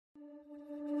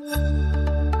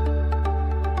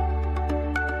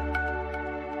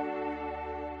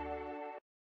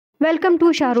Welcome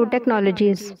to Shahruh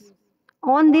Technologies.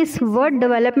 On this World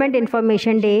Development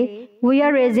Information Day, we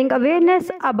are raising awareness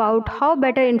about how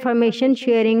better information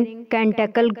sharing can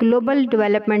tackle global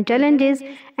development challenges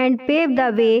and pave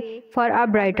the way for a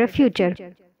brighter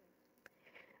future.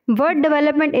 World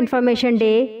Development Information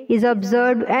Day is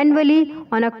observed annually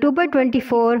on October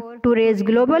 24 to raise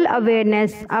global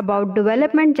awareness about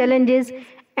development challenges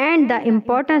and the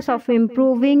importance of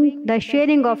improving the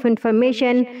sharing of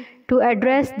information to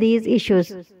address these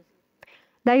issues.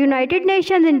 The United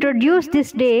Nations introduced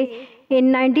this day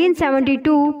in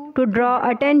 1972 to draw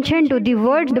attention to the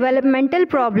world's developmental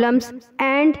problems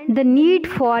and the need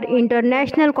for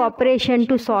international cooperation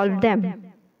to solve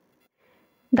them.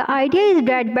 The idea is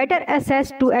that better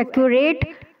access to accurate,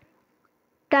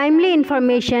 timely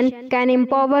information can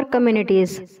empower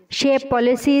communities, shape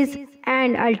policies,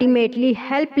 and ultimately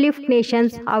help lift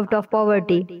nations out of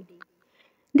poverty.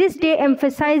 This day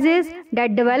emphasizes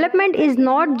that development is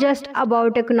not just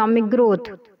about economic growth,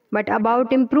 but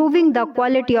about improving the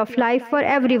quality of life for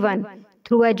everyone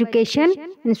through education,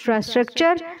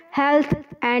 infrastructure, health,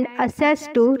 and access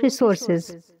to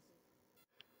resources.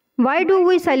 Why do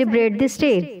we celebrate this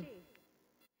day?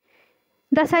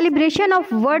 The celebration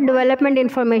of World Development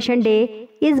Information Day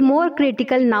is more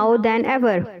critical now than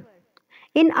ever.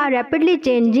 In a rapidly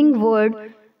changing world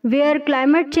where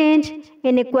climate change,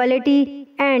 inequality,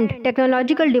 and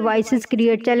technological devices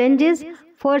create challenges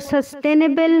for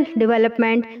sustainable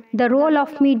development, the role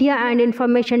of media and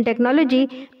information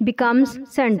technology becomes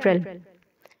central.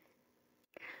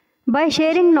 By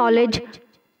sharing knowledge,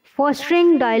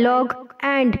 fostering dialogue,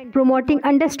 and promoting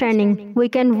understanding, we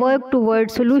can work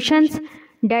towards solutions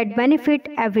that benefit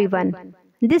everyone.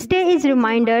 This day is a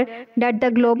reminder that the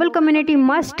global community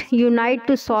must unite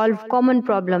to solve common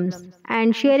problems,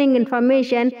 and sharing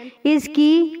information is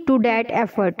key to that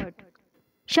effort.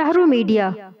 Shahruh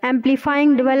Media,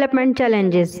 amplifying development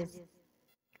challenges.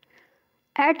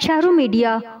 At Shahruh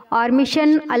Media, our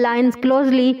mission aligns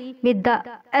closely with the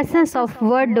essence of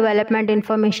World Development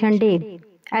Information Day.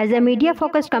 As a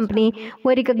media-focused company,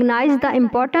 we recognize the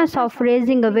importance of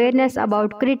raising awareness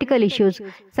about critical issues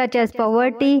such as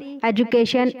poverty,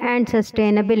 education, and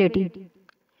sustainability.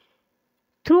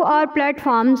 Through our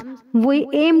platforms, we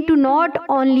aim to not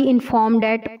only inform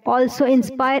but also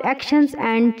inspire actions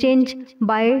and change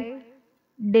by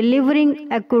delivering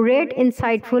accurate,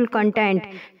 insightful content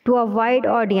to a wide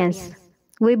audience.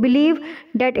 We believe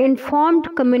that informed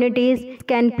communities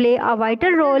can play a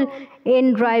vital role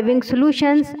in driving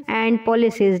solutions and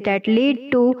policies that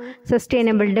lead to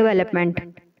sustainable development.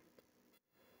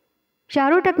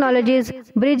 Shahruh Technologies,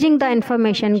 bridging the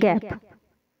information gap.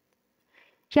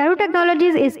 Shahruh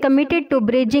Technologies is committed to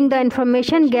bridging the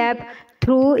information gap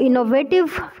through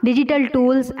innovative digital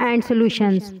tools and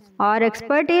solutions. Our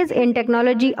expertise in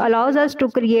technology allows us to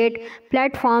create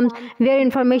platforms where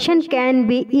information can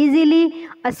be easily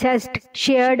accessed,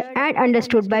 shared, and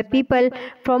understood by people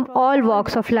from all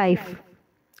walks of life.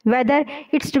 Whether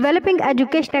it's developing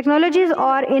education technologies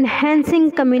or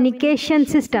enhancing communication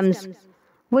systems,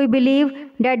 we believe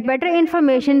that better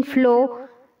information flow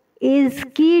is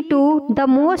key to the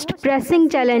most pressing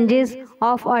challenges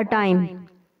of our time.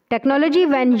 Technology,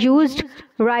 when used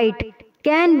right,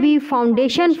 can be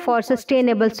foundation for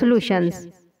sustainable solutions.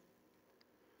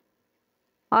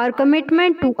 Our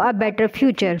commitment to a better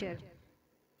future.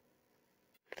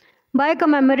 By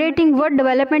commemorating World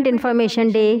Development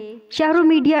Information Day, Shahruh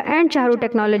Media and Shahruh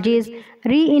Technologies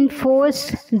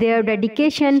reinforce their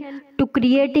dedication to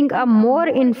creating a more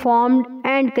informed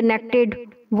and connected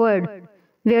world,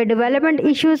 where development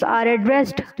issues are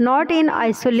addressed not in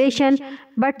isolation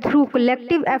but through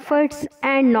collective efforts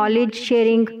and knowledge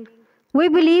sharing. We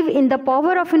believe in the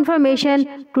power of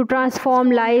information to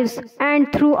transform lives, and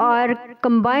through our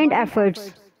combined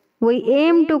efforts, we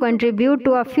aim to contribute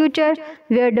to a future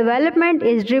where development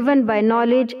is driven by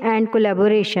knowledge and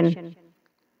collaboration.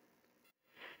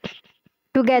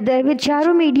 Together with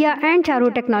Shahruh Media and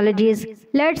Shahruh Technologies,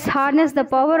 let's harness the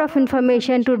power of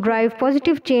information to drive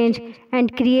positive change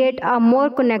and create a more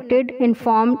connected,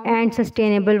 informed, and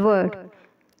sustainable world.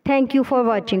 Thank you for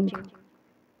watching.